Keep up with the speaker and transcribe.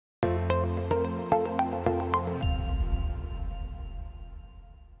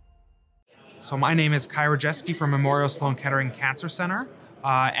So my name is Rejeski from Memorial Sloan Kettering Cancer Center.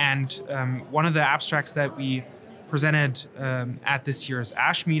 One of the abstracts that we presented at this year's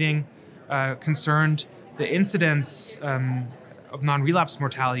ASH meeting concerned the incidence of non-relapse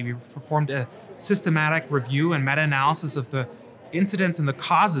mortality. We performed a systematic review and meta-analysis of the incidence and the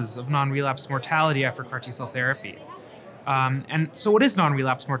causes of non-relapse mortality after CAR T-cell therapy. So what is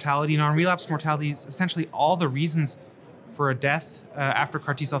non-relapse mortality? Non-relapse mortality is essentially all the reasons for a death after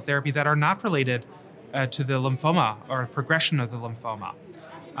CAR T-cell therapy that are not related to the lymphoma or progression of the lymphoma.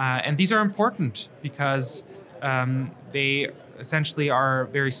 And these are important because they essentially are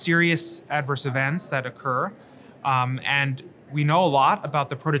very serious adverse events that occur. And we know a lot about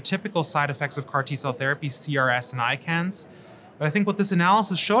the prototypical side effects of CAR T-cell therapy, CRS and ICANS. But I think what this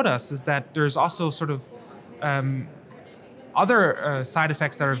analysis showed us is that there's also sort of other side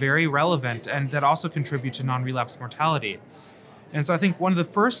effects that are very relevant and that also contribute to non-relapse mortality. And so I think one of the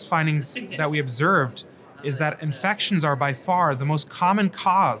first findings that we observed is that infections are by far the most common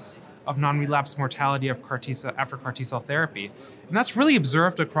cause of non-relapse mortality of after CAR T-cell therapy. And that's really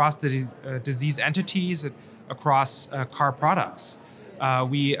observed across the disease entities, across CAR products.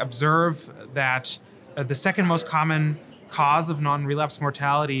 We observe that the second most common cause of non-relapse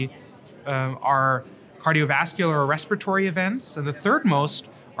mortality are cardiovascular or respiratory events, and the third most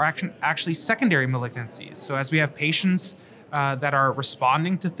are actually secondary malignancies. So as we have patients that are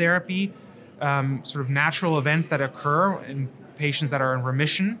responding to therapy, sort of natural events that occur in patients that are in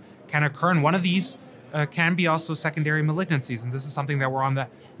remission can occur, and one of these can be also secondary malignancies, and this is something that we're on the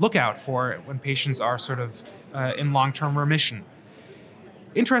lookout for when patients are sort of in long-term remission.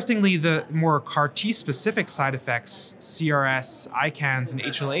 Interestingly, the more CAR T-specific side effects, CRS, ICANS, and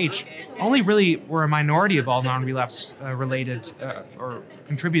HLH, only really were a minority of all non-relapse related or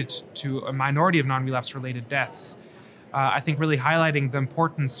contribute to a minority of non-relapse related deaths. I think really highlighting the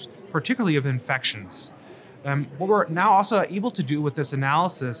importance, particularly of infections. What we're now also able to do with this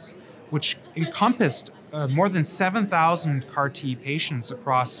analysis, which encompassed more than 7,000 CAR T patients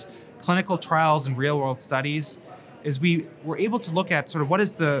across clinical trials and real-world studies, is we were able to look at sort of what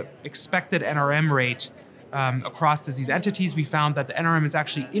is the expected NRM rate across disease entities. We found that the NRM is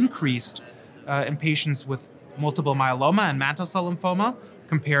actually increased in patients with multiple myeloma and mantle cell lymphoma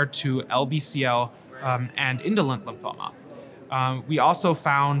compared to LBCL and indolent lymphoma. We also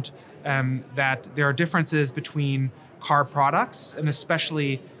found that there are differences between CAR products, and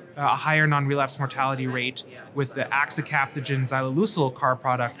especially a higher non-relapse mortality rate with the axicabtagene xylolucyl CAR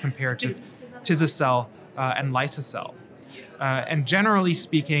product compared to tizacel and lysocell. And generally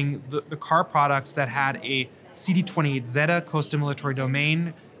speaking, the CAR products that had a CD28 zeta co-stimulatory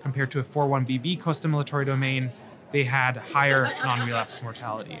domain compared to a 4-1BB co-stimulatory domain, they had higher non-relapse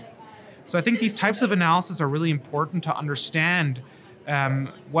mortality. So I think these types of analysis are really important to understand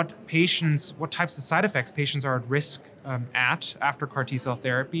what types of side effects patients are at risk after CAR T-cell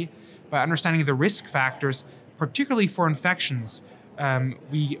therapy. By understanding the risk factors, particularly for infections,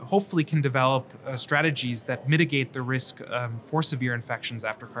 we hopefully can develop strategies that mitigate the risk for severe infections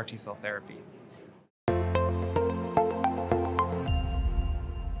after CAR T-cell therapy.